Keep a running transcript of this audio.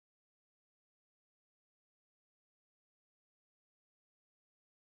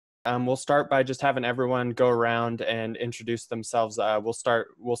We'll start by just having everyone go around and introduce themselves. We'll start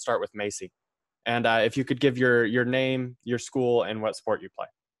with Macee. And if you could give your name, your school, and what sport you play.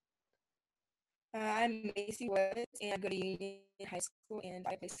 I'm Macee Woods, and I go to Union High School, and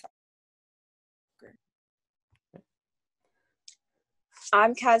I play soccer.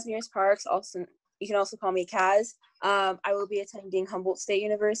 I'm Kazz Parks. Also, you can also call me Kazz. I will be attending Humboldt State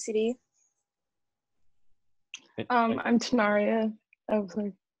University. I'm Tanariea.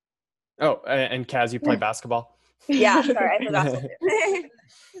 Oh, and Kazz, you play basketball? Yeah, sorry, I forgot something.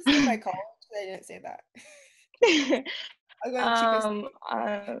 This is my college. I didn't say that.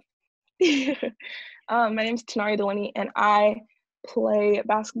 My name's Tanariea Deloney, and I play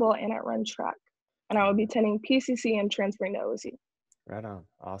basketball and I run track. And I will be attending PCC and transferring to OSU. Right on.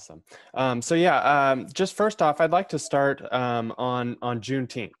 Awesome. Just first off, I'd like to start on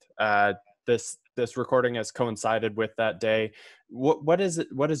Juneteenth. This recording has coincided with that day. What does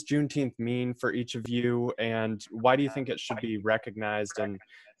Juneteenth mean for each of you, and why do you think it should be recognized? And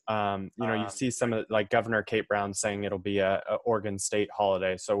you see some of like Governor Kate Brown saying it'll be a Oregon state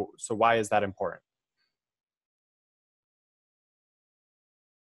holiday. So why is that important?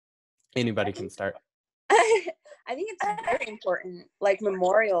 Anybody can start. I think it's very important, like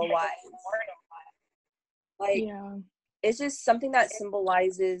memorial-wise. Like, it's just something that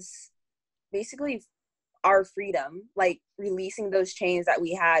symbolizes basically our freedom, like releasing those chains that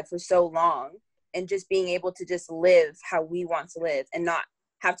we had for so long and just being able to just live how we want to live and not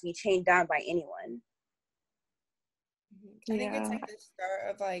have to be chained down by anyone. I think it's like the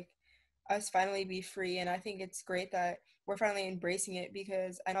start of like us finally be free, and I think it's great that we're finally embracing it,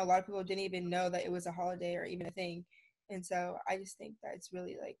 because I know a lot of people didn't even know that it was a holiday or even a thing. And so I just think that it's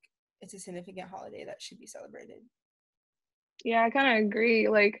really like, it's a significant holiday that should be celebrated. Yeah, I kind of agree.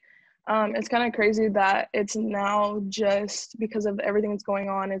 Like, it's kind of crazy that it's now, just because of everything that's going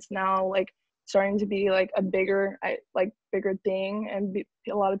on, it's now like starting to be like a bigger thing, and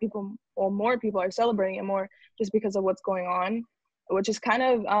a lot of people, or more people, are celebrating it more just because of what's going on, which is kind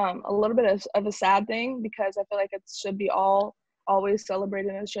of a little bit of a sad thing, because I feel like it should be always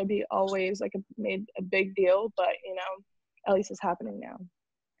celebrated, and it should be always like made a big deal, but at least it's happening now.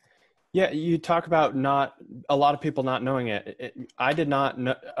 Yeah, you talk about not a lot of people not knowing it. I did not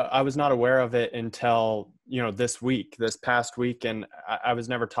know, I was not aware of it until this past week, and I was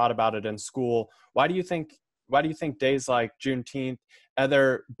never taught about it in school. Why do you think days like Juneteenth,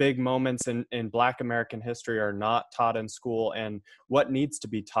 other big moments in Black American history, are not taught in school, and what needs to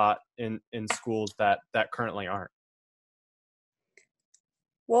be taught in schools that currently aren't?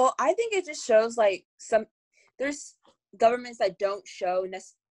 Well, I think it just shows like there's governments that don't show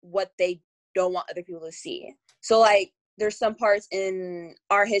what they don't want other people to see. So like there's some parts in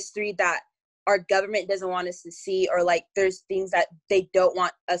our history that our government doesn't want us to see, or like there's things that they don't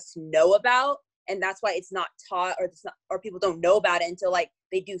want us to know about, and that's why it's not taught, or people don't know about it until like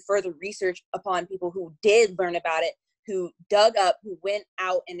they do further research upon people who did learn about it, who dug up, who went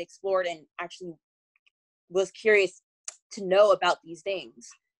out and explored and actually was curious to know about these things.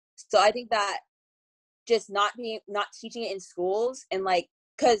 So I think that just not teaching it in schools, and like,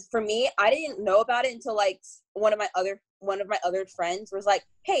 because for me, I didn't know about it until like one of my other friends was like,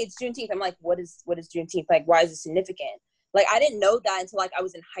 "Hey, it's Juneteenth." I'm like, "What is Juneteenth? Like, why is it significant?" Like, I didn't know that until like I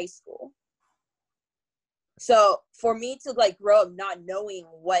was in high school. So for me to like grow up not knowing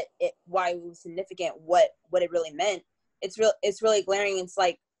why it was significant, what it really meant, it's really glaring. It's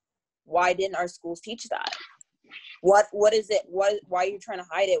like, why didn't our schools teach that? What is it? Why are you trying to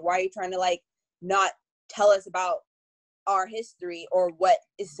hide it? Why are you trying to like not tell us about our history, or what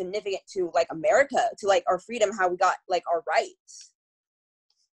is significant to like America, to like our freedom, how we got like our rights?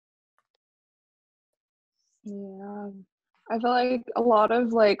 Yeah, I feel like a lot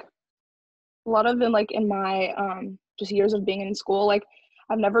of them, like in my just years of being in school, like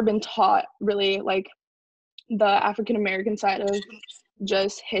I've never been taught really like the African American side of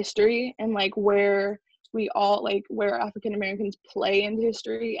just history, and like where African Americans play into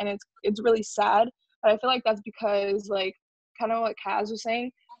history, and it's really sad. But I feel like that's because, like, kind of what Kazz was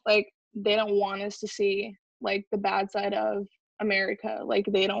saying, like they don't want us to see like the bad side of America. Like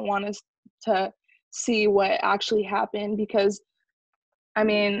they don't want us to see what actually happened, because I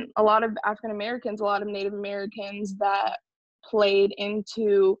mean, a lot of African Americans, a lot of Native Americans that played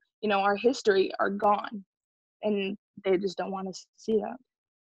into our history are gone, and they just don't want us to see that.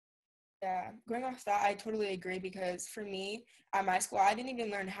 Yeah, going off that, I totally agree, because for me, at my school, I didn't even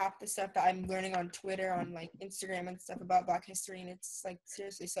learn half the stuff that I'm learning on Twitter, on like Instagram and stuff about Black history, and it's like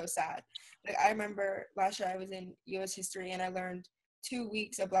seriously so sad. Like I remember last year I was in U.S. history, and I learned 2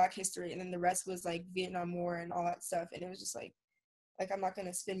 weeks of Black history, and then the rest was like Vietnam War and all that stuff, and it was just like like I'm not going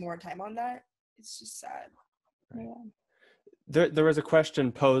to spend more time on that. It's just sad. Yeah. There was a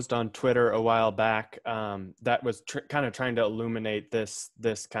question posed on Twitter a while back that was kind of trying to illuminate this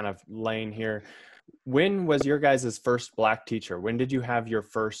kind of lane here. When was your guys' first Black teacher? When did you have your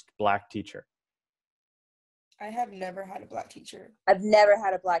first Black teacher? I have never had a Black teacher. I've never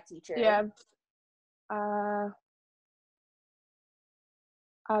had a Black teacher. Yeah.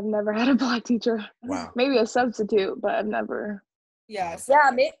 I've never had a Black teacher. Wow. Maybe a substitute, but I've never. Yeah.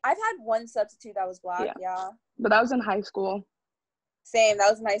 I've had one substitute that was Black. Yeah. But that was in high school. Same. That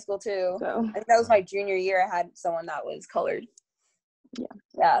was in high school too. So I think that was my junior year. I had someone that was colored. Yeah.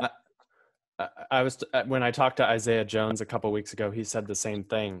 Yeah. I was when I talked to Isaiah Jones a couple weeks ago, he said the same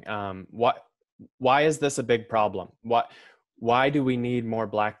thing. Why is this a big problem? Why do we need more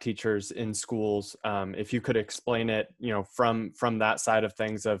Black teachers in schools? If you could explain it, from that side of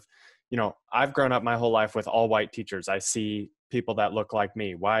things of, I've grown up my whole life with all white teachers. I see people that look like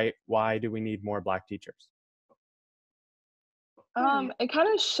me. Why do we need more Black teachers? It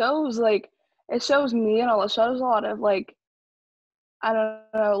kind of shows it shows me, and it shows a lot of I don't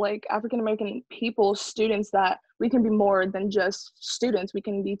know, African American people, students, that we can be more than just students. We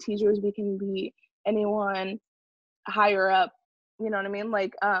can be teachers. We can be anyone higher up. You know what I mean?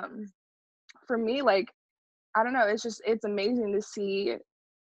 For me, I don't know. It's amazing to see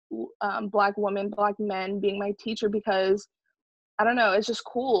Black women, Black men being my teacher, because I don't know. It's just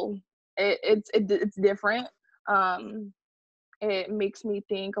cool. It's different. It makes me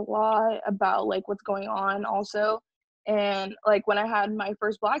think a lot about what's going on also. And when I had my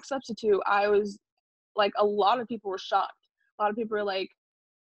first Black substitute, I was a lot of people were shocked. A lot of people were like,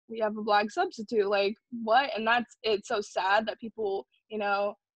 we have a Black substitute, what? And it's so sad that people,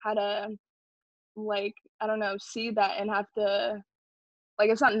 had to I don't know, see that and have to,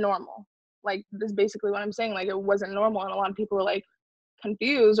 it's not normal. This is basically what I'm saying. It wasn't normal, and a lot of people were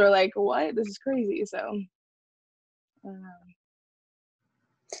confused or what? This is crazy. So I don't know.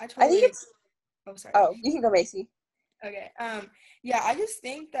 I think it's. Oh, sorry. Oh, you can go, Macee. Okay. Yeah, I just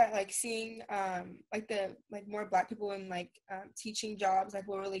think that seeing the more Black people in teaching jobs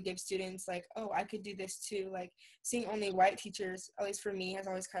will really give students oh, I could do this too. Seeing only white teachers, at least for me, has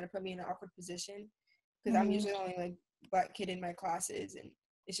always kind of put me in an awkward position, because I'm usually the only Black kid in my classes, and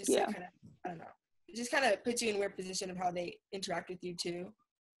it's just kind of, I don't know, it just kind of puts you in a weird position of how they interact with you too.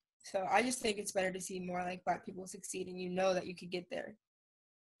 So I just think it's better to see more Black people succeed, and that you could get there.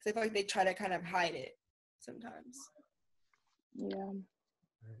 Because I feel they try to kind of hide it sometimes. Yeah.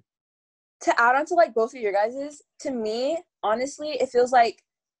 To add on to both of your guys's, to me, honestly, it feels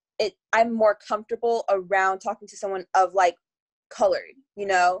I'm more comfortable around talking to someone of colored,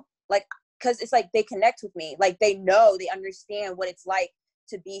 because it's they connect with me, they know, they understand what it's like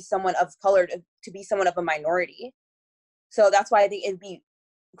to be someone of color, to be someone of a minority. So that's why I think it'd be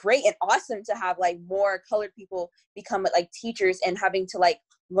great and awesome to have more colored people become teachers, and having to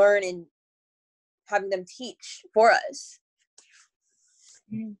learn and having them teach for us.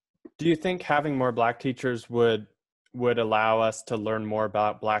 Do you think having more Black teachers would allow us to learn more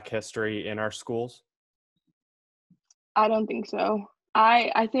about Black history in our schools? I don't think so.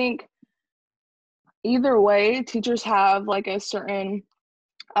 I think either way, teachers have a certain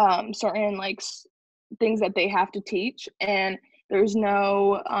things that they have to teach, and there's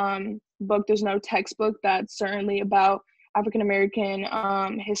no book, there's no textbook that's certainly about African American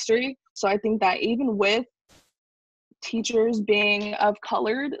history. So I think that even with teachers being of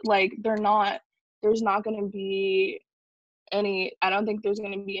colored, there's not going to be any, I don't think there's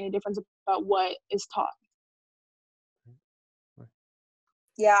going to be any difference about what is taught.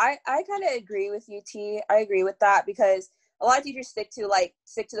 Yeah, I kind of agree with you, T. I agree with that, because a lot of teachers stick to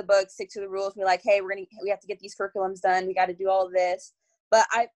the book, stick to the rules, and be hey, we have to get these curriculums done, we got to do all of this. But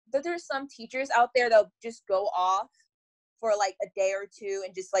there's some teachers out there that'll just go off for a day or two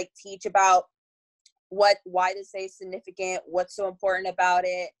and just teach about why this is significant, what's so important about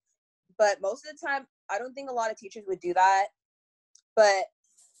it. But most of the time, I don't think a lot of teachers would do that. But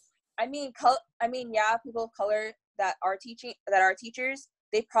yeah, people of color that are teachers,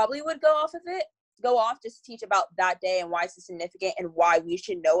 they probably would go off just to teach about that day and why it's significant and why we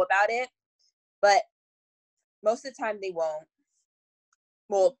should know about it. But most of the time they won't.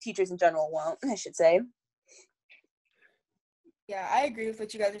 Well, teachers in general won't, I should say. Yeah, I agree with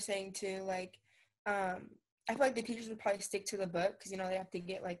what you guys are saying too. I feel the teachers would probably stick to the book, because they have to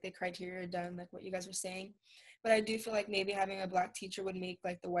get the criteria done, what you guys were saying. But I do feel maybe having a Black teacher would make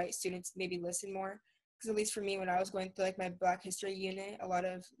the white students maybe listen more, because at least for me, when I was going through my Black history unit, a lot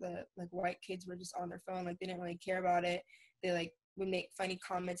of the white kids were just on their phone, they didn't really care about it. They would make funny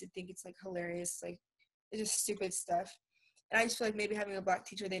comments and think it's hilarious, it's just stupid stuff. And I just feel like maybe having a Black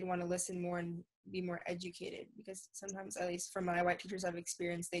teacher, they'd want to listen more and be more educated, because sometimes, at least from my white teachers I've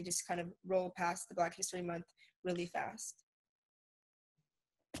experienced, they just kind of roll past the Black History Month really fast.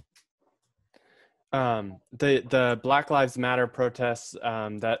 The Black Lives Matter protests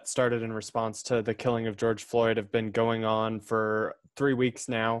that started in response to the killing of George Floyd have been going on for 3 weeks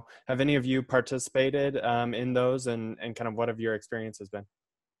now. Have any of you participated in those, and kind of what have your experiences been?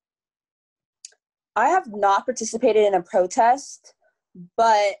 I have not participated in a protest,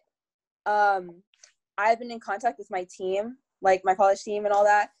 but I've been in contact with my team, like my college team and all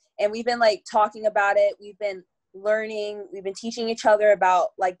that, and we've been like talking about it. We've been learning, we've been teaching each other about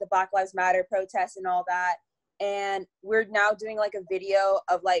like the Black Lives Matter protests and all that, and we're now doing like a video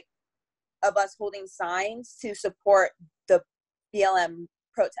of us holding signs to support the BLM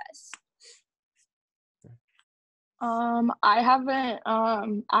protests. I haven't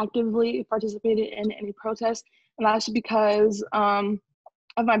actively participated in any protests, and that's because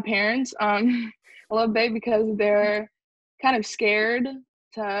of my parents, a little bit, because they're kind of scared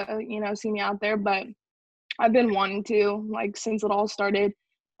to, see me out there. But I've been wanting to, like, since it all started,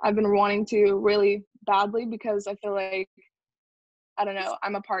 I've been wanting to really badly, because I feel like, I don't know,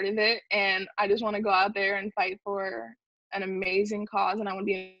 I'm a part of it, and I just want to go out there and fight for an amazing cause, and I want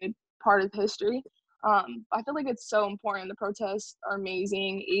to be a part of history. I feel like it's so important. The protests are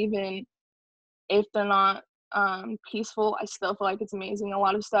amazing. Even if they're not peaceful, I still feel like it's amazing. A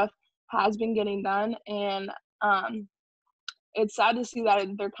lot of stuff has been getting done, and it's sad to see that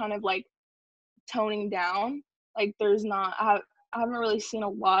they're kind of like toning down. Like, there's not, I haven't really seen a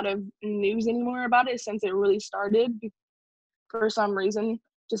lot of news anymore about it since it really started, for some reason,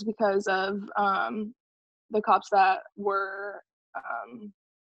 just because of the cops that were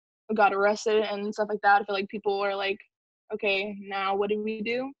got arrested and stuff like that. I feel like people are like, okay, now what do we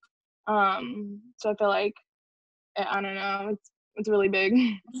do? So I feel like, I don't know, it's really big.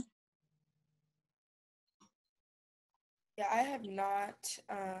 Yeah, I have not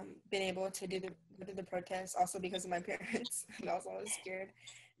been able to go to the protests, also because of my parents. And also I was scared.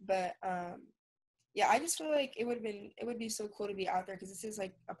 But yeah, I just feel like it would be so cool to be out there, because this is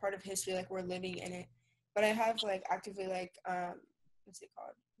like a part of history, like we're living in it. But I have like actively like what's it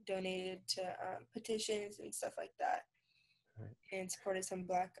called? Donated to petitions and stuff like that, and supported some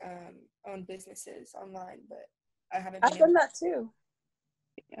Black owned businesses online, but I haven't been I've done that too.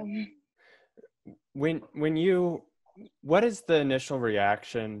 What is the initial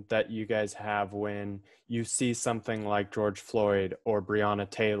reaction that you guys have when you see something like George Floyd or Breonna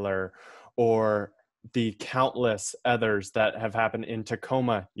Taylor or the countless others that have happened in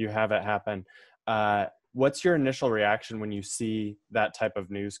Tacoma? You have it happen. What's your initial reaction when you see that type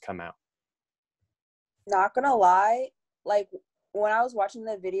of news come out? Not gonna lie, like when I was watching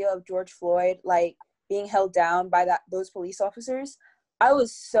the video of George Floyd, like being held down by those police officers, I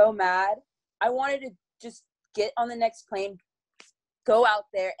was so mad. I wanted to just get on the next plane, go out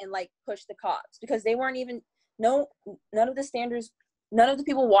there and like push the cops, because they weren't even, none of the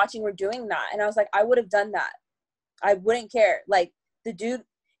people watching were doing that. And I was like, I would have done that. I wouldn't care. Like, the dude,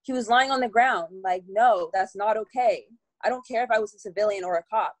 he was lying on the ground. Like, no, that's not okay. I don't care if I was a civilian or a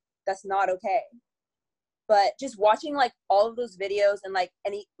cop. That's not okay. But just watching like all of those videos and like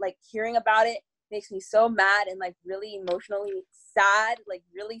hearing about it makes me so mad and like really emotionally sad, like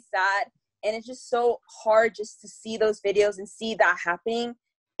really sad. And it's just so hard just to see those videos and see that happening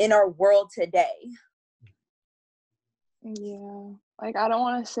in our world today. Yeah, like, I don't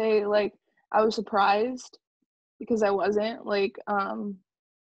want to say like I was surprised, because I wasn't. Like,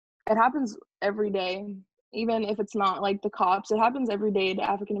 it happens every day, even if it's not like the cops. It happens every day to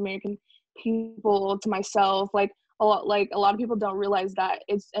African American people, to myself. Like a lot of people don't realize that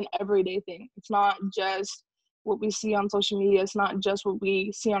it's an everyday thing. It's not just what we see on social media. It's not just what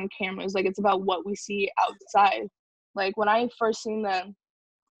we see on cameras. Like, it's about what we see outside. Like, when I first seen them,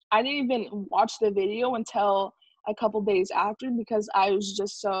 I didn't even watch the video until a couple days after, because I was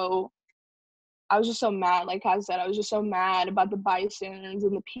just so mad. Like I said, I was just so mad about the bystanders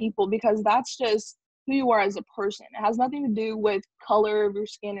and the people, because that's just who you are as a person. It has nothing to do with color of your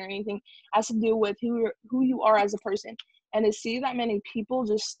skin or anything. It has to do with who you are as a person. And to see that many people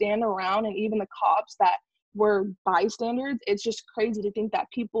just stand around, and even the cops that were bystanders, it's just crazy to think that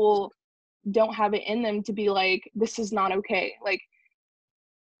people don't have it in them to be like, this is not okay. Like,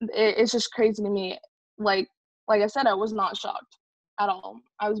 it's just crazy to me. Like I said, I was not shocked at all.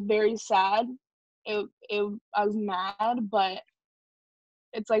 I was very sad. I was mad, but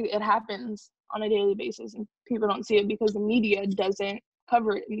it's like it happens on a daily basis, and people don't see it because the media doesn't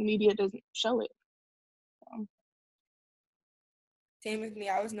cover it and the media doesn't show it. So. Same with me.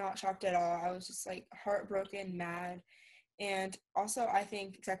 I was not shocked at all. I was just like heartbroken, mad, And also, I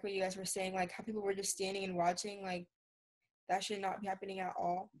think exactly what you guys were saying, like how people were just standing and watching, like that should not be happening at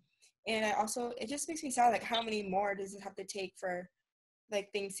all. And it just makes me sad, like how many more does it have to take for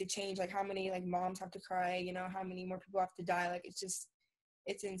like things to change? Like how many like moms have to cry, you know, how many more people have to die? Like it's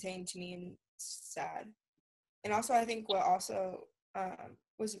insane to me and sad. And also, I think what also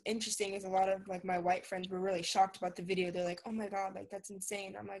was interesting is a lot of like my white friends were really shocked about the video. They're like, "Oh my God, like that's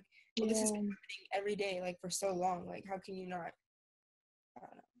insane." I'm like, "Well, this has been happening every day, like for so long. Like, how can you not?" I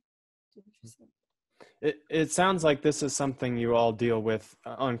don't know. It's interesting. It sounds like this is something you all deal with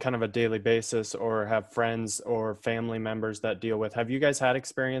on kind of a daily basis, or have friends or family members that deal with. Have you guys had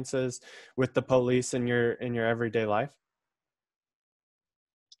experiences with the police in your everyday life?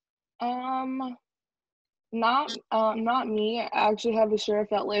 Not me. I actually have a sheriff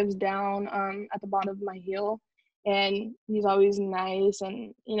that lives down at the bottom of my hill, and he's always nice.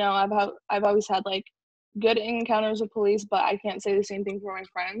 And you know, I've always had like good encounters with police, but I can't say the same thing for my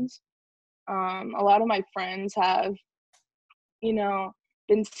friends. A lot of my friends have, you know,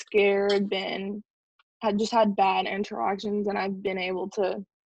 been scared, had just had bad interactions, and I've been able to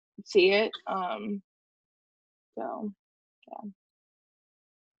see it. So yeah.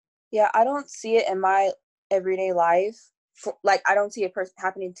 Yeah, I don't see it in my everyday life. Like, I don't see it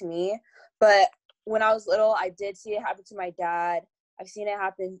happening to me. But when I was little, I did see it happen to my dad. I've seen it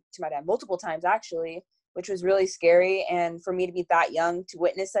happen to my dad multiple times, actually, which was really scary. And for me to be that young to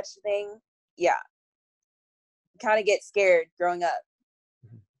witness such a thing, yeah, kind of get scared growing up.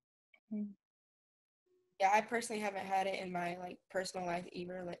 Yeah, I personally haven't had it in my like personal life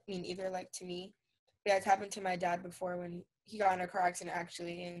either. Like to me, but it's happened to my dad before when he got in a car accident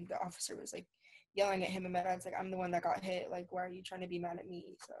actually, and the officer was like yelling at him, and my dad's like, "I'm the one that got hit. Like, why are you trying to be mad at me?"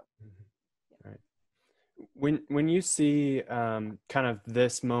 So, yeah. Right. When you see kind of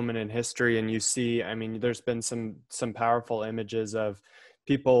this moment in history, and you see, I mean, there's been some powerful images of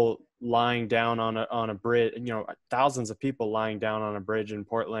people lying down on a bridge. You know, thousands of people lying down on a bridge in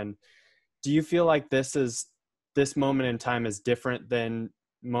Portland. Do you feel like this moment in time is different than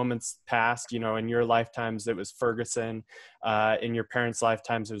moments past? You know, in your lifetimes it was Ferguson, in your parents'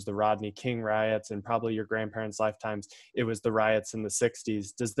 lifetimes it was the Rodney King riots, and probably your grandparents' lifetimes it was the riots in the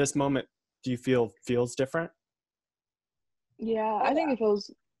 60s. Does this moment, do you feel feels different? Yeah, I think it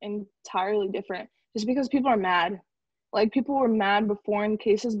feels entirely different just because people are mad. Like, people were mad before in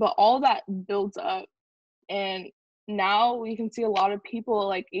cases, but all that builds up. And now you can see a lot of people,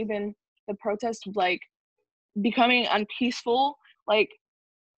 like, even the protests, like, becoming unpeaceful. Like,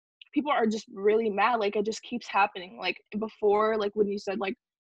 people are just really mad. Like, it just keeps happening. Like, before, like, when you said, like,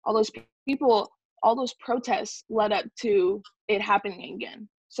 all those people, all those protests led up to it happening again.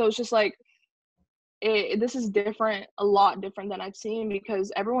 So it's just like, this is different, a lot different than I've seen,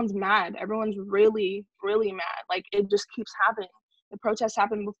 because everyone's mad. Everyone's really, really mad. Like, it just keeps happening. The protests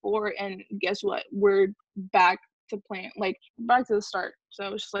happened before, and guess what? We're back to like back to the start.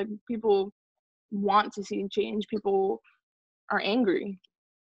 So it's just like people want to see change. People are angry.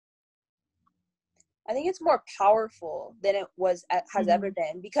 I think it's more powerful than it has ever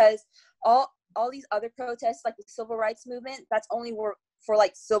been, because all these other protests, like the civil rights movement, that's only for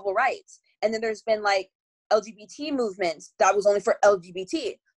like civil rights. And then there's been like LGBT movements that was only for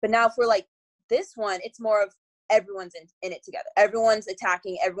LGBT. But now for like this one, it's more of everyone's in it together. Everyone's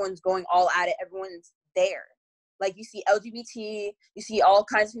attacking, everyone's going all at it, everyone's there. Like, you see LGBT, you see all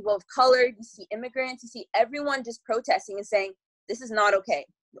kinds of people of color, you see immigrants, you see everyone just protesting and saying, this is not okay.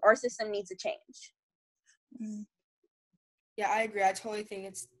 Our system needs to change. Yeah, I agree. I totally think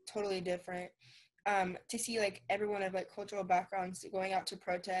it's totally different. To see like everyone of like cultural backgrounds going out to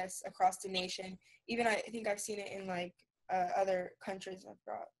protest across the nation. Even I think I've seen it in like other countries. I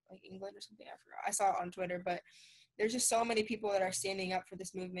forgot, like England or something. I forgot. I saw it on Twitter, but there's just so many people that are standing up for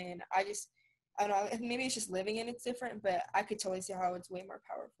this movement. And I don't know. Maybe it's just living in it's different, but I could totally see how it's way more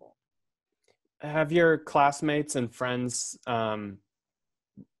powerful. Have your classmates and friends,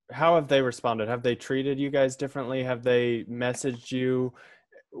 how have they responded? Have they treated you guys differently? Have they messaged you?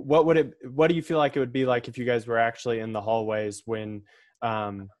 What do you feel like it would be like if you guys were actually in the hallways when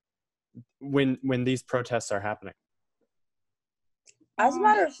these protests are happening? As a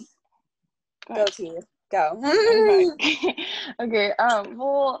matter of go. Okay. Okay.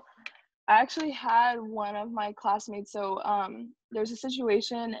 Well, I actually had one of my classmates. So there's a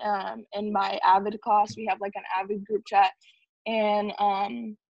situation in my Avid class. We have like an Avid group chat, and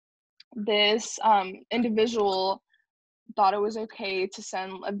this individual thought it was okay to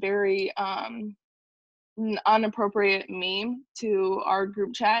send a very inappropriate meme to our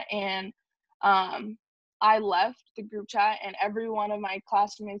group chat, and I left the group chat, and every one of my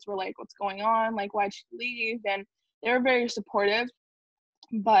classmates were like, what's going on? Like, why'd she leave? And they were very supportive.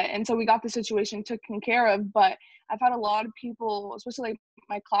 And so we got the situation taken care of. But I've had a lot of people, especially like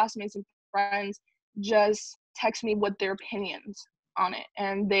my classmates and friends, just text me with their opinions on it.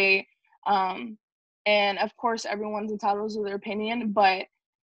 And and of course everyone's entitled to their opinion, but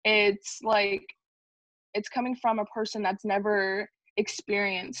it's like, it's coming from a person that's never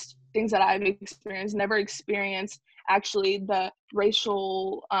experienced things that I've experienced, never experienced actually the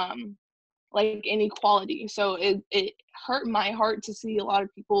racial like inequality. So it hurt my heart to see a lot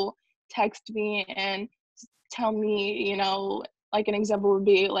of people text me and tell me, you know, like an example would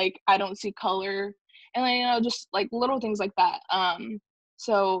be like, I don't see color, and then, you know, just like little things like that.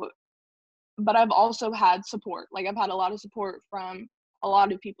 So, but I've also had support. Like I've had a lot of support from a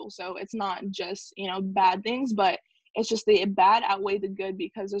lot of people. So it's not just, you know, bad things, but it's just the bad outweigh the good,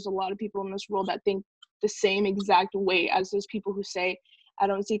 because there's a lot of people in this world that think the same exact way as those people who say, I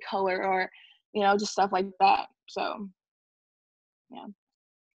don't see color, or, you know, just stuff like that. So, yeah.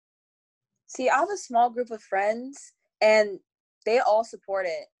 See, I have a small group of friends, and they all support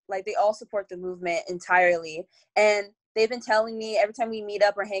it. Like, they all support the movement entirely. And they've been telling me every time we meet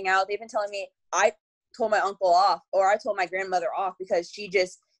up or hang out, they've been telling me, I told my uncle off, or I told my grandmother off, because she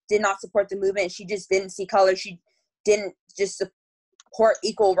just did not support the movement. She just didn't see color. She didn't just support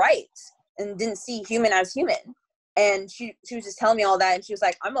equal rights and didn't see human as human. And she was just telling me all that, and she was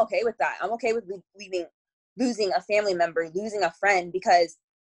like, I'm okay with that. I'm okay with losing a family member, losing a friend, because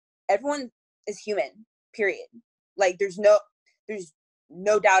everyone is human, period. Like, there's no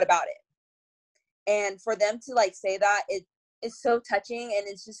doubt about it. And for them to like say that, it's so touching, and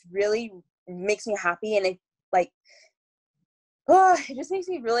it's just really makes me happy. And it like, oh, it just makes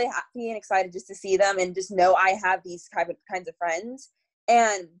me really happy and excited just to see them and just know I have these kinds of friends.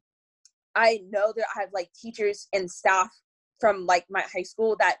 And I know that I have like teachers and staff from like my high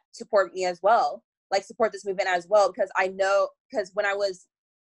school that support me as well, like support this movement as well, because I know, because when I was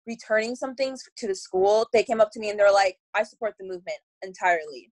returning some things to the school, they came up to me and they're like, I support the movement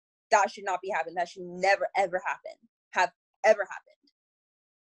entirely. That should not be happening. That should never, ever have ever happened.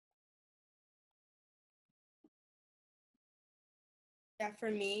 Yeah,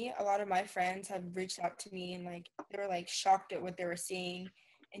 for me, a lot of my friends have reached out to me, and like they were like shocked at what they were seeing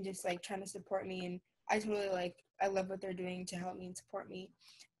and just like trying to support me. And I totally like, I love what they're doing to help me and support me.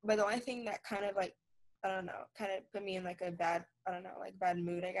 But the only thing that kind of like, I don't know, kind of put me in like a bad, I don't know, like bad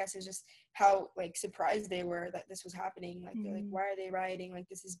mood, I guess, is just how like surprised they were that this was happening. Like they're like, why are they rioting? Like,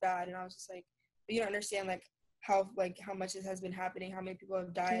 this is bad. And I was just like, but you don't understand like how much this has been happening, how many people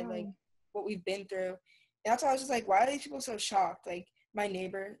have died, like what we've been through. And that's why I was just like, why are these people so shocked? Like, my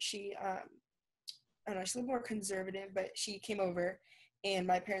neighbor, she, I don't know, she's a little more conservative, but she came over, and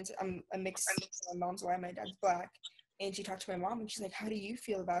my parents, I'm a mixed, my mom's white, my dad's black, and she talked to my mom, and she's like, how do you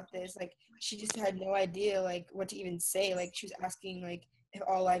feel about this? Like, she just had no idea, like, what to even say. Like, she was asking, like, if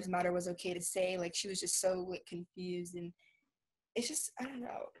all lives matter was okay to say. Like, she was just so, like, confused, and it's just, I don't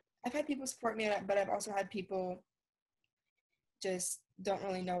know. I've had people support me, but I've also had people just don't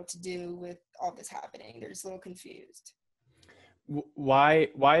really know what to do with all this happening. They're just a little confused. Why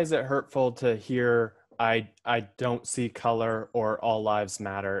is it hurtful to hear I don't see color or all lives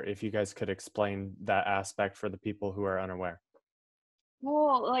matter? If you guys could explain that aspect for the people who are unaware.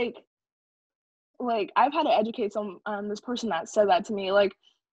 Well, like I've had to educate this person that said that to me. Like,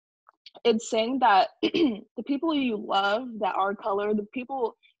 it's saying that the people you love that are color,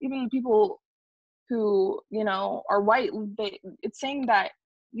 even the people who, you know, are white, it's saying that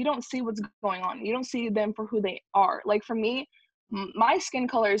you don't see what's going on. You don't see them for who they are. Like, for me, my skin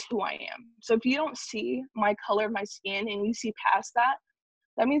color is who I am. So if you don't see my color of my skin and you see past that,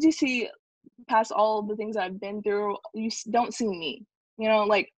 that means you see past all the things I've been through. You don't see me. You know,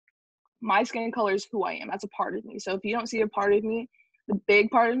 like, my skin color is who I am. That's a part of me. So if you don't see a part of me, the big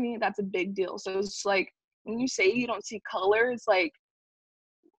part of me, that's a big deal. So it's like, when you say you don't see color, it's like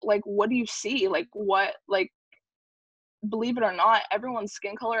what do you see? Like, what, like, believe it or not, everyone's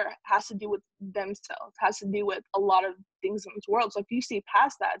skin color has to do with themselves, has to do with a lot of things in this world. So if you see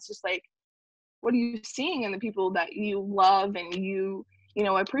past that, it's just like, what are you seeing in the people that you love and you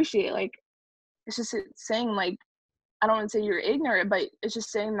know, appreciate? Like, it's just saying, like, I don't want to say you're ignorant, but it's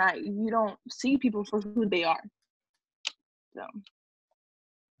just saying that you don't see people for who they are. So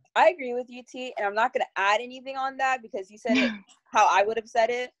I agree with you, T, and I'm not going to add anything on that because you said it how I would have said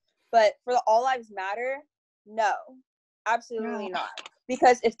it. But for the All Lives Matter, no, absolutely not.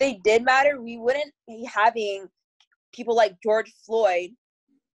 Because if they did matter, we wouldn't be having people like George Floyd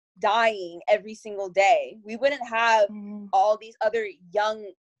dying every single day. We wouldn't have all these other young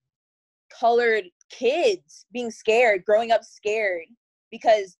colored kids being scared, growing up scared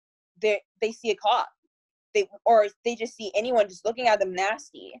because they see a cop. they just see anyone just looking at them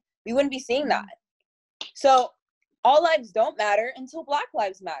nasty. We wouldn't be seeing that. So all lives don't matter until Black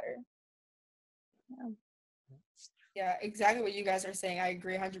lives matter. Yeah, exactly what you guys are saying. I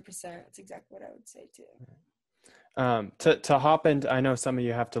agree 100%. That's exactly what I would say too. To hop into, I know some of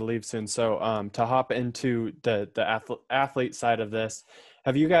you have to leave soon, so to hop into the athlete side of this,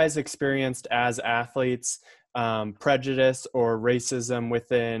 have you guys experienced as athletes prejudice or racism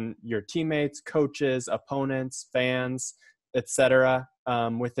within your teammates, coaches, opponents, fans, etc.,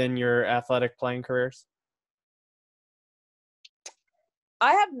 within your athletic playing careers?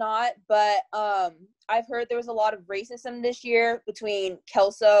 I have not, but I've heard there was a lot of racism this year between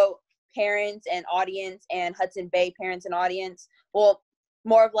Kelso parents and audience and Hudson Bay parents and audience. Well,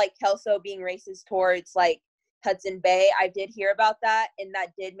 more of like Kelso being racist towards like Hudson Bay. I did hear about that, and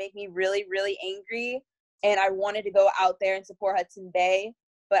that did make me really, really angry. And I wanted to go out there and support Hudson Bay,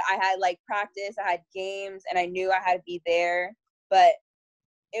 but I had like practice, I had games, and I knew I had to be there. But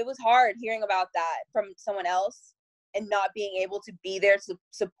it was hard hearing about that from someone else and not being able to be there to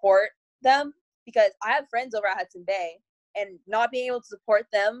support them, because I have friends over at Hudson Bay, and not being able to support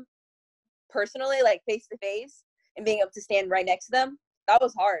them personally, like face to face, and being able to stand right next to them, that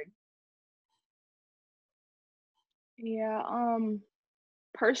was hard. Yeah,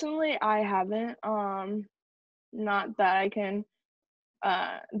 personally I haven't, not that I can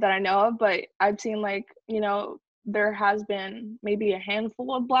that I know of, but I've seen, like, there has been maybe a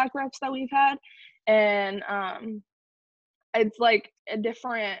handful of Black reps that we've had, and it's like a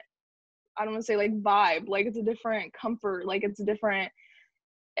different, I don't want to say like vibe, like it's a different comfort, like it's a different,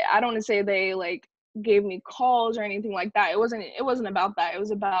 I don't want to say they like gave me calls or anything like that. It wasn't about that. It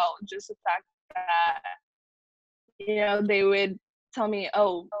was about just the fact that, they would tell me,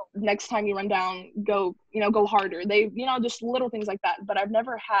 oh, next time you run down, go harder. They, just little things like that. But I've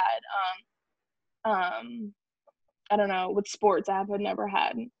never had, I don't know, with sports, I have never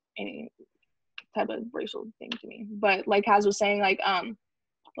had any type of racial thing to me. But like Kazz was saying, like,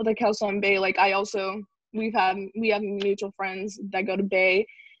 with like Kelso and Bay, like we have mutual friends that go to Bay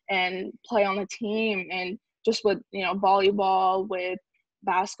and play on the team, and just with, volleyball, with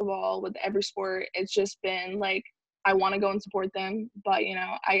basketball, with every sport, it's just been like, I want to go and support them, but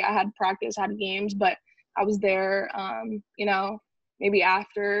I had practice, had games, but I was there, maybe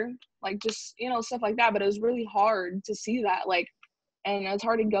after, like, just, stuff like that. But it was really hard to see that, like, and it's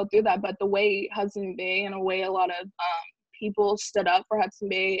hard to go through that. But the way Hudson Bay, and a way a lot of people stood up for Hudson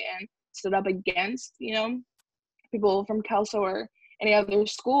Bay and stood up against, people from Kelso or any other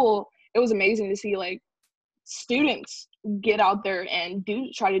school, it was amazing to see, like, students get out there and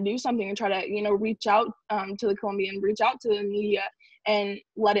try to do something, and try to, reach out to the Colombian, reach out to the media, and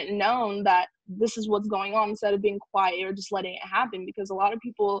let it known that this is what's going on, instead of being quiet or just letting it happen. Because a lot of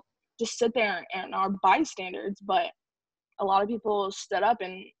people just sit there and are bystanders, but a lot of people stood up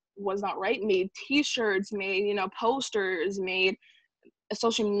and was not right, made t-shirts, made, posters, made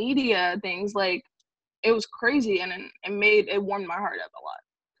social media things. Like, it was crazy, and it warmed my heart up a lot.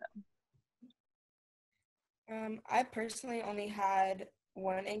 I personally only had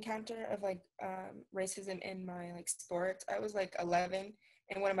one encounter of like racism in my like sports. I was like 11,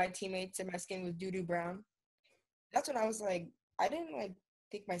 and one of my teammates said my skin was doo-doo brown. That's when I was like, I didn't like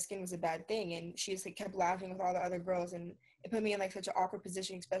think my skin was a bad thing, and she just like kept laughing with all the other girls, and it put me in like such an awkward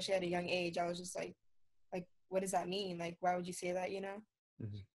position, especially at a young age. I was just like what does that mean? Like, why would you say that?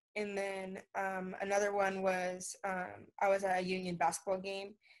 Mm-hmm. And then another one was I was at a union basketball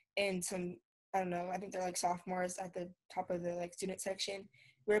game, and I don't know, I think they're like sophomores at the top of the like student section.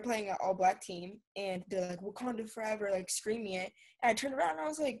 We were playing an all black team, and they're like, Wakanda forever, like screaming it. And I turned around and I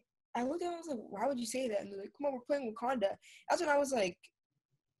was like, I looked at them, I was like, why would you say that? And they're like, come on, we're playing Wakanda. That's when I was like,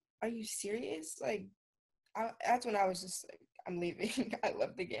 are you serious? Like, that's when I was just like, I'm leaving. I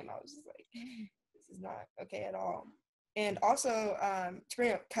left the game. I was just like, this is not okay at all. And also, to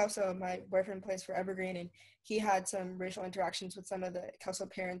bring up Kelso, my boyfriend plays for Evergreen, and he had some racial interactions with some of the Kelso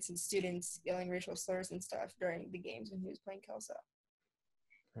parents and students, yelling racial slurs and stuff during the games when he was playing Kelso.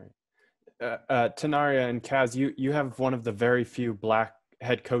 Right. Tanariea and Kazz, you have one of the very few Black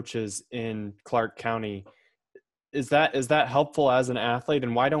head coaches in Clark County. Is that helpful as an athlete,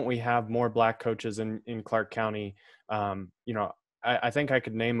 and why don't we have more Black coaches in Clark County? I think I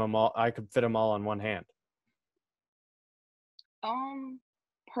could name them all. I could fit them all on one hand.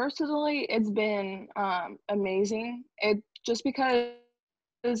 Personally, it's been amazing. It just because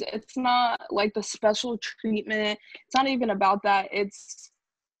it's not like the special treatment. It's not even about that. It's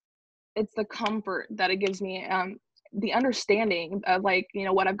the comfort that it gives me, the understanding of, like,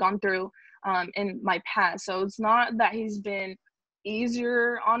 what I've gone through in my past. So it's not that he's been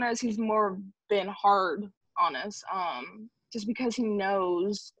easier on us. He's more been hard on us, just because he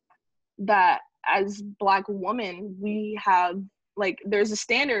knows that as Black women, we have, like, there's a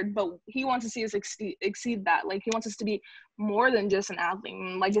standard, but he wants to see us exceed that. Like, he wants us to be more than just an athlete,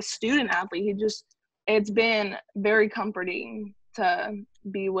 like a student athlete. It's been very comforting to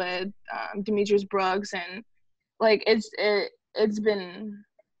be with Demetrius Brooks, and like it's been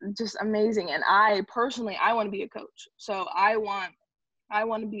just amazing. And I personally, I want to be a coach, so I want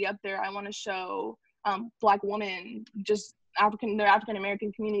to be up there. I want to show Black women, just the African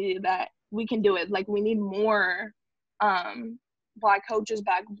American community, that we can do it. Like, we need more Black coaches,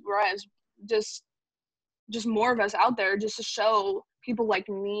 Black refs, just more of us out there, just to show people like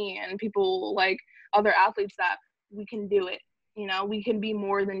me and people like other athletes that we can do it. You know, we can be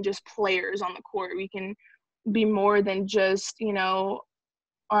more than just players on the court. We can be more than just, you know,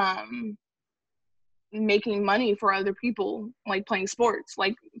 making money for other people, like playing sports.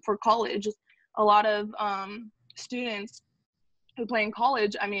 Like, for college, a lot of students who play in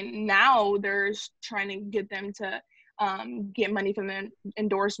college, I mean, now they're trying to get them to get money from the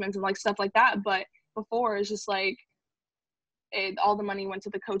endorsements and like stuff like that. But before, it's just like all the money went to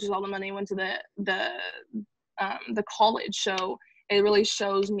the coaches, all the money went to the college. So it really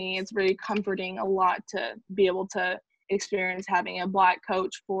shows me, it's very comforting a lot to be able to experience having a Black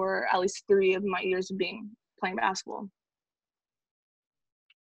coach for at least 3 of my years of playing basketball.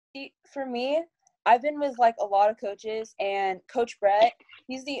 For me, I've been with like a lot of coaches, and Coach Brett,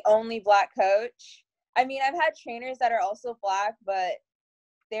 he's the only Black coach. I mean, I've had trainers that are also Black, but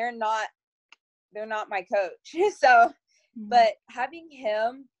they're not my coach. So, but having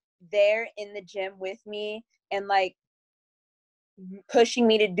him there in the gym with me and like pushing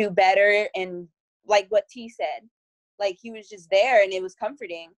me to do better, and like what T said, like he was just there and it was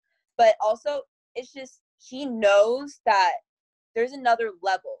comforting. But also, it's just, he knows that there's another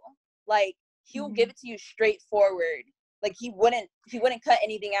level. Like, he'll give it to you straightforward. Like, he wouldn't cut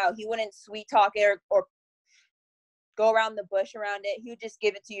anything out. He wouldn't sweet talk it or go around the bush around it. He would just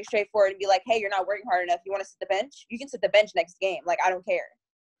give it to you straightforward and be like, hey, you're not working hard enough. You want to sit the bench? You can sit the bench next game. Like, I don't care.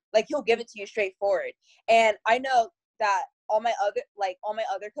 Like, he'll give it to you straightforward. And I know that all my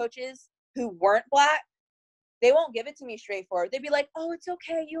other coaches who weren't Black, they won't give it to me straightforward. They'd be like, oh, it's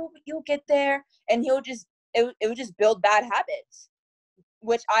okay. You'll get there. And it would just build bad habits,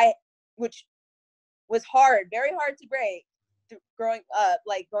 which was hard, very hard to break growing up,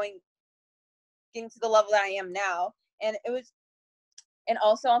 like getting to the level that I am now. And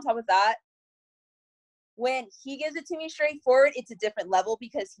also on top of that, when he gives it to me straightforward, it's a different level,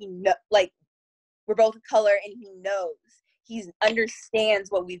 because like, we're both color, and he understands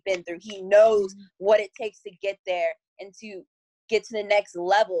what we've been through. He knows what it takes to get there and to get to the next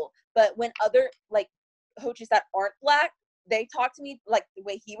level. But when other like coaches that aren't Black, they talk to me like the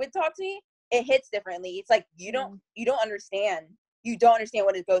way he would talk to me, it hits differently. It's like, you don't understand. You don't understand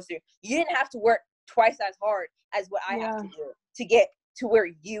what it goes through. You didn't have to work twice as hard as what I have to do to get to where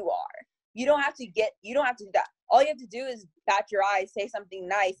you are. You don't have to do that. All you have to do is bat your eyes, say something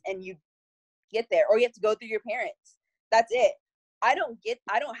nice, and you get there. Or you have to go through your parents. That's it. I don't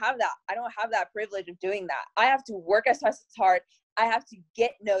have that. I don't have that privilege of doing that. I have to work as hard. I have to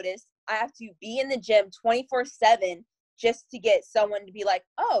get noticed. I have to be in the gym 24/7 just to get someone to be like,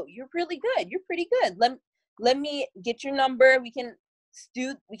 oh, you're really good. You're pretty good. Let me get your number. We can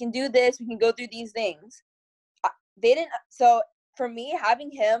do this. We can go through these things. So for me,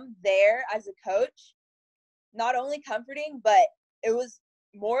 having him there as a coach, not only comforting, but it was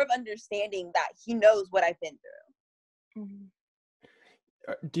more of understanding that he knows what I've been through.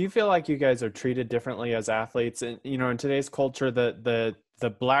 Do you feel like you guys are treated differently as athletes? And, you know, in today's culture, the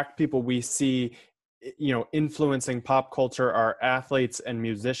Black people we see, you know, influencing pop culture are athletes and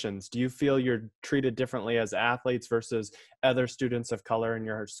musicians. Do you feel you're treated differently as athletes versus other students of color in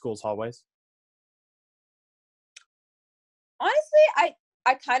your school's hallways? Honestly,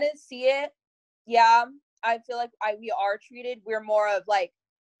 I kind of see it. Yeah, I feel like we are treated. We're more of like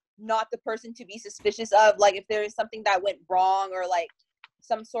not the person to be suspicious of. Like, if there is something that went wrong, or like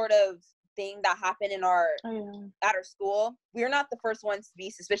some sort of thing that happened in at our school, we're not the first ones to be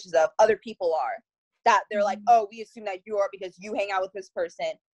suspicious of. Other people are. That they're like, oh, we assume that you are because you hang out with this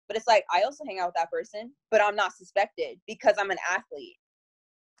person. But it's like, I also hang out with that person, but I'm not suspected because I'm an athlete.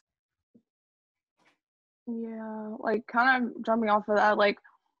 Yeah, like, kind of jumping off of that, like,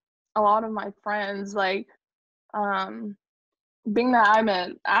 a lot of my friends, like, being that I'm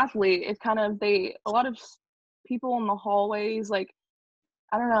an athlete, it's kind of, a lot of people in the hallways, like,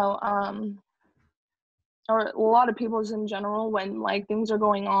 I don't know, or a lot of people in general, when like things are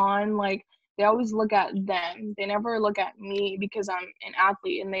going on, like they always look at them. They never look at me because I'm an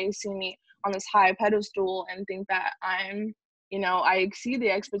athlete, and they see me on this high pedestal and think that I'm, I exceed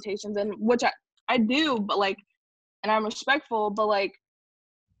the expectations, and which I do, but like, and I'm respectful, but like,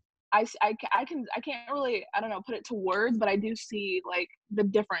 I can't really, I don't know, put it to words, but I do see like the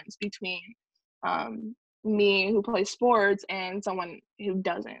difference between me who plays sports and someone who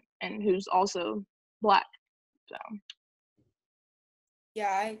doesn't and who's also Black. So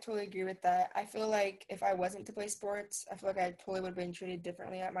Yeah, I totally agree with that. I feel like if I wasn't to play sports, I feel like I totally would have been treated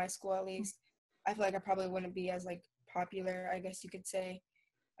differently at my school, at least. I feel like I probably wouldn't be as like popular, I guess you could say.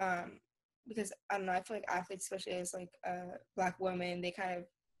 Because I don't know, I feel like athletes, especially as like Black women, they kind of,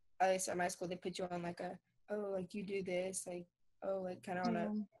 at least at my school, they put you on like like you do this, like, like kind of on a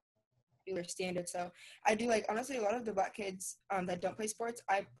popular standard. So I do like, honestly, a lot of the Black kids that don't play sports,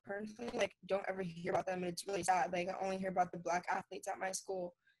 I personally like don't ever hear about them, and it's really sad. Like, I only hear about the Black athletes at my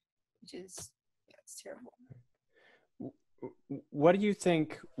school, which is, yeah, it's terrible. What do you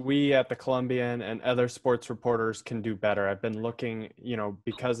think we at the Columbian and other sports reporters can do better? I've been looking,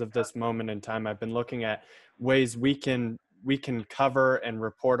 because of this moment in time, I've been looking at ways we can cover and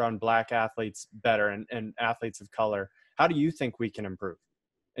report on Black athletes better, and athletes of color. How do you think we can improve?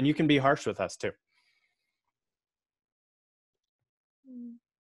 And you can be harsh with us too.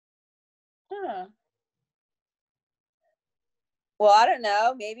 Well, I don't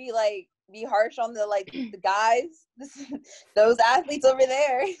know. Maybe like be harsh on the guys, those athletes over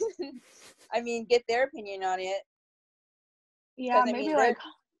there. I mean, get their opinion on it. Yeah, maybe like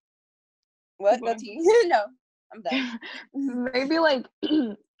what? Go to you. No, I'm done. Maybe like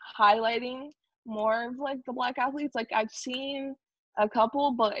highlighting more of like the Black athletes. Like I've seen a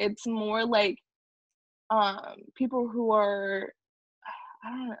couple, but it's more like people who are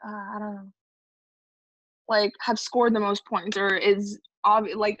I don't know, like have scored the most points or is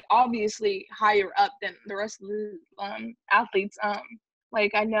obviously higher up than the rest of the athletes.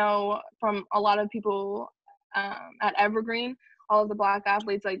 Like I know from a lot of people at Evergreen, all of the Black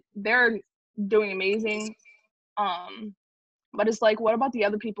athletes, like they're doing amazing. But it's like, what about the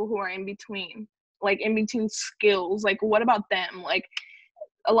other people who are in between? Like in between skills, like what about them? Like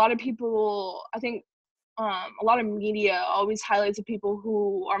a lot of people, I think a lot of media always highlights the people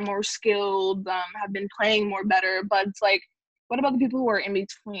who are more skilled, have been playing more better, but it's like, what about the people who are in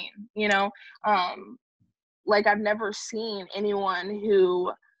between, like I've never seen anyone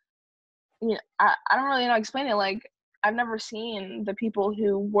who, I don't really know how to explain it. Like I've never seen the people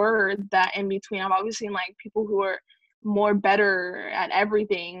who were that in between. I've always seen like people who are more better at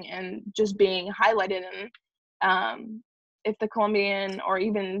everything and just being highlighted. And if the Columbian or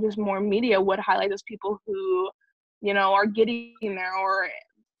even just more media would highlight those people who, are getting there or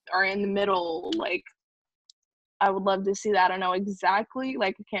are in the middle, like I would love to see that. I don't know exactly,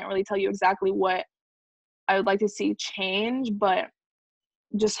 like I can't really tell you exactly what I would like to see change, but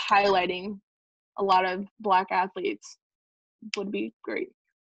just highlighting a lot of Black athletes would be great.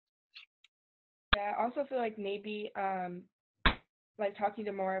 Yeah, I also feel like maybe like talking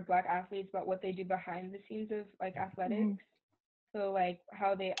to more Black athletes about what they do behind the scenes of like athletics. Mm-hmm. So like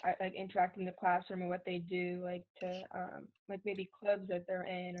how they like interact in the classroom and what they do like to like maybe clubs that they're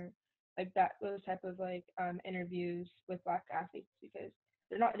in or like that, those type of like interviews with Black athletes, because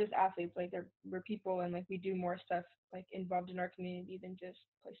they're not just athletes, like we're people, and like we do more stuff like involved in our community than just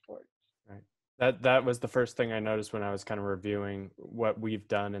play sports. Right. That was the first thing I noticed when I was kind of reviewing what we've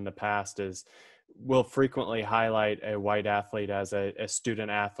done in the past is we'll frequently highlight a white athlete as a student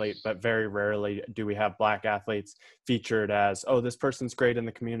athlete, but very rarely do we have Black athletes featured as, oh, this person's great in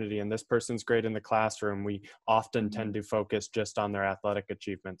the community and this person's great in the classroom. We often tend to focus just on their athletic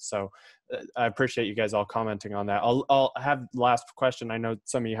achievements. So I appreciate you guys all commenting on that. I'll have the last question. I know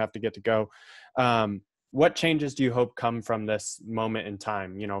some of you have to get to go. What changes do you hope come from this moment in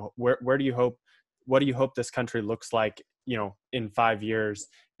time? Where do you hope, what do you hope this country looks like, in 5 years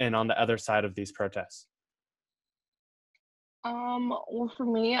and on the other side of these protests? Well, for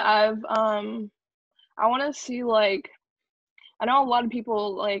me, I want to see, like, I know a lot of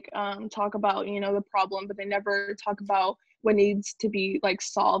people like talk about, the problem, but they never talk about what needs to be like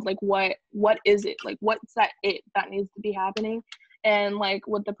solved. Like what is it? Like what's that needs to be happening? And like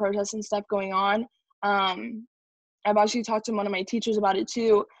with the protests and stuff going on, I've actually talked to one of my teachers about it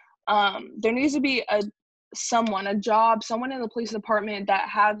too. There needs to be someone in the police department that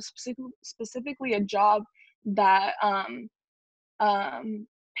has specifically a job that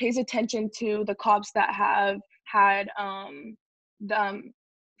pays attention to the cops that have had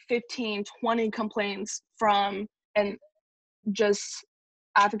 15, 20 complaints from and just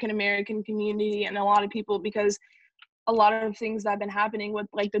African American community and a lot of people, because a lot of things that have been happening with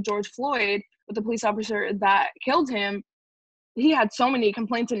like the George Floyd, with the police officer that killed him. He had so many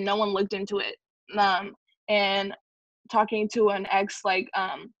complaints and no one looked into it. And talking to an ex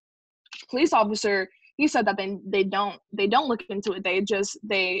police officer, he said that they don't look into it.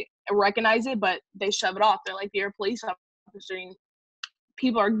 They recognize it, but they shove it off. They're like, you're a police officer, and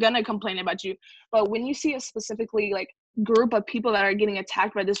people are gonna complain about you. But when you see a specifically like group of people that are getting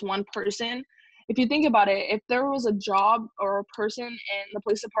attacked by this one person, if you think about it, if there was a job or a person in the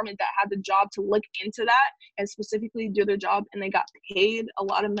police department that had the job to look into that and specifically do their job, and they got paid a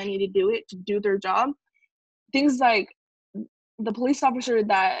lot of money to do their job, things like the police officer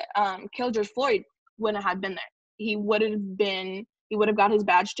that killed George Floyd wouldn't have been there. He would have got his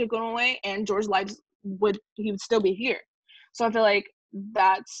badge taken away, and George's life would still be here. So I feel like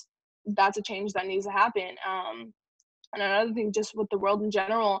that's a change that needs to happen. And another thing, just with the world in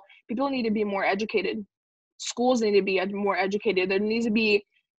general, people need to be more educated. Schools need to be more educated. There needs to be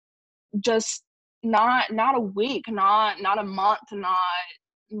just not a week, not a month, not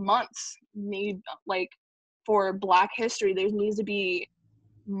months. Need like for Black history, there needs to be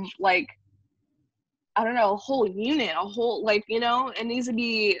like, I don't know, a whole unit, a whole like, you know, it needs to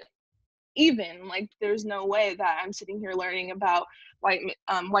be even. Like, there's no way that I'm sitting here learning about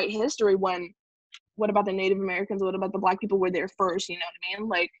white history when, what about the Native Americans? What about the Black people were there first? You know what I mean?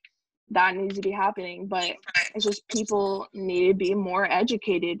 Like, that needs to be happening. But it's just people need to be more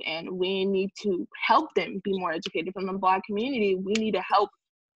educated, and we need to help them be more educated. From the Black community, we need to help,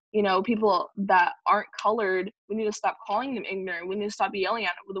 you know, people that aren't colored. We need to stop calling them ignorant. We need to stop yelling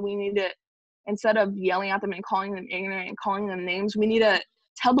at them. We need to, instead of yelling at them and calling them ignorant and calling them names, we need to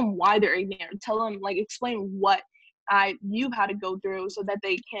tell them why they're ignorant. Tell them, like, explain what you've had to go through, so that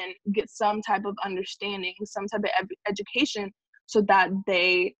they can get some type of understanding, some type of education, so that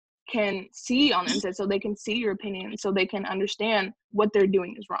they can see on the inside, so they can see your opinion, so they can understand what they're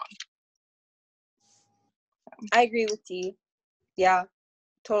doing is wrong. I agree with T. Yeah,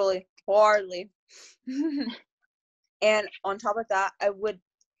 totally, wholeheartedly. And on top of that, I would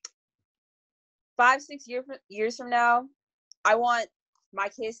 5-6 years from now, I want my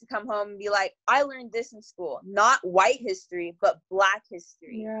kids to come home and be like, I learned this in school. Not white history, but Black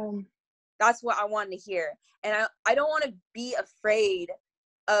history. Yeah. That's what I want to hear. And I don't want to be afraid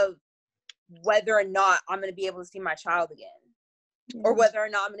of whether or not I'm going to be able to see my child again. Or whether or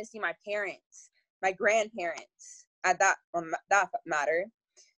not I'm going to see my parents, my grandparents at that matter.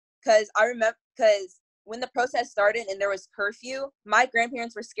 Because I remember, when the protest started and there was curfew, my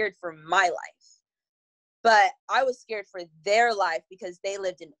grandparents were scared for my life. But I was scared for their life because they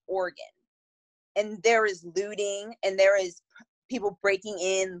lived in Oregon. And there is looting, and there is people breaking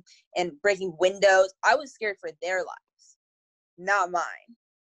in and breaking windows. I was scared for their lives, not mine.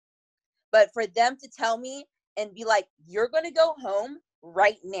 But for them to tell me and be like, you're going to go home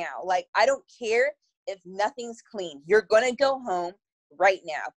right now. Like, I don't care if nothing's clean. You're going to go home right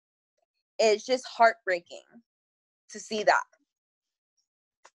now. It's just heartbreaking to see that.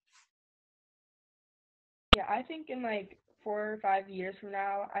 Yeah, I think in like 4 or 5 years from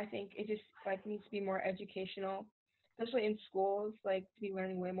now, I think it just like needs to be more educational, especially in schools, like to be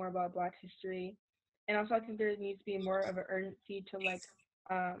learning way more about Black history. And also I think there needs to be more of an urgency to like,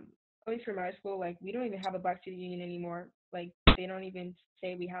 at least for my school, like we don't even have a Black Student Union anymore. Like they don't even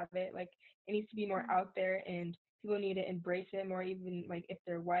say we have it. Like it needs to be more out there, and people need to embrace it more, even like if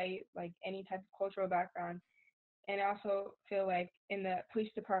they're white, like any type of cultural background. And I also feel like in the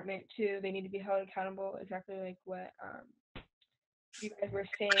police department too, they need to be held accountable, exactly like what you guys were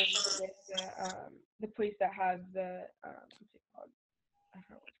saying with the police that have the what's it called? I don't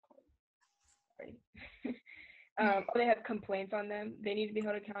know what it's called. Sorry. Or they have complaints on them. They need to be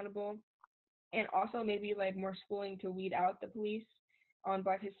held accountable, and also maybe like more schooling to weed out the police on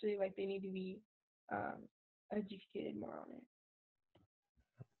Black history. Like they need to be educated more on it.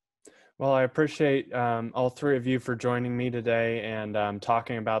 Well, I appreciate all three of you for joining me today and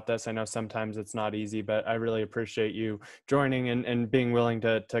talking about this. I know sometimes it's not easy, but I really appreciate you joining and being willing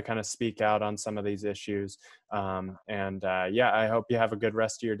to kind of speak out on some of these issues. Yeah, I hope you have a good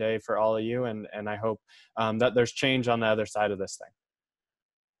rest of your day for all of you. And I hope that there's change on the other side of this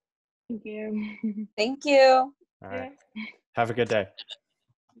thing. Thank you. Thank you. All right. Have a good day.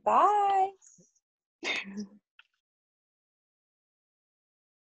 Bye.